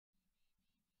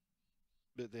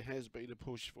but there has been a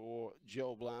push for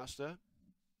Gel Blaster.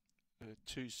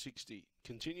 260.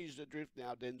 Continues to drift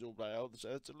now, Denzel Bale, so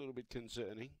that's a little bit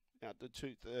concerning. Out to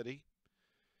 230.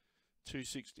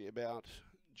 260 about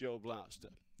Gel Blaster.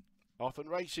 Off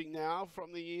and racing now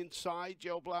from the inside.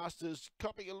 Gel Blaster's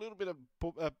copying a little bit of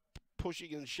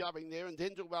pushing and shoving there, and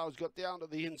Denzel Bale's got down to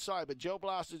the inside, but Gel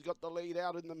Blaster's got the lead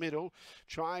out in the middle.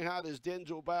 Trying hard as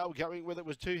Denzel Bale, going with it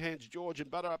was Two Hands George and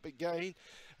Butter Up again.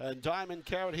 And Diamond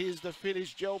Carrot, here's the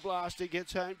finish. Gel Blaster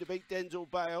gets home to beat Denzel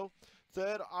Bale.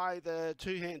 Third, either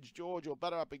Two Hands George or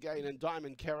Butter Up again, and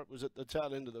Diamond Carrot was at the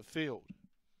tail end of the field.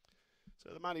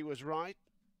 So the money was right.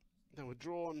 They were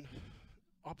drawn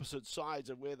opposite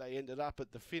sides of where they ended up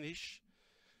at the finish.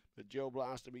 But Gel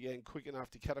Blaster began quick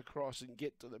enough to cut across and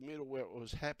get to the middle where it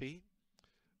was happy.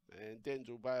 And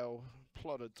Denzel Bale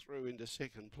plodded through into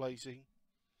second placing.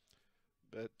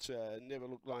 But never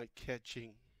looked like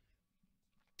catching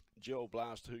Gel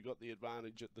Blaster, who got the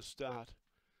advantage at the start.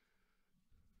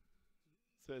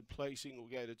 Third placing will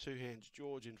go to Two Hands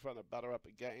George in front of Butter Up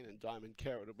again, and Diamond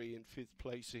Carrot will be in fifth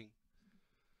placing.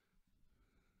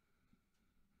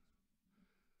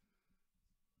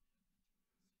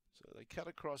 So they cut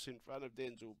across in front of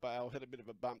Denzel Bale, had a bit of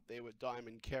a bump there with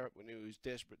Diamond Carrot when he was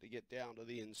desperate to get down to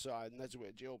the inside, and that's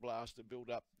where Gel Blaster built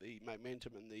up the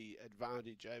momentum and the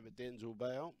advantage over Denzel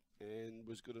Bale and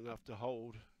was good enough to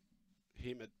hold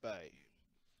him at bay.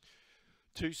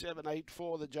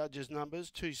 2784, the judges'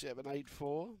 numbers,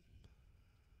 2784.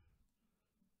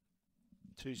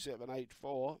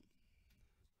 2784.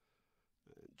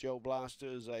 Gel Blaster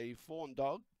is a fawn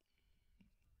dog.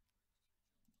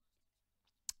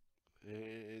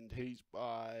 And he's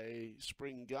by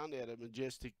Spring Gun out of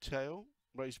Majestic Tail,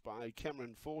 raced by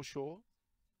Cameron Forshaw,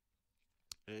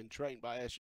 and trained by Ash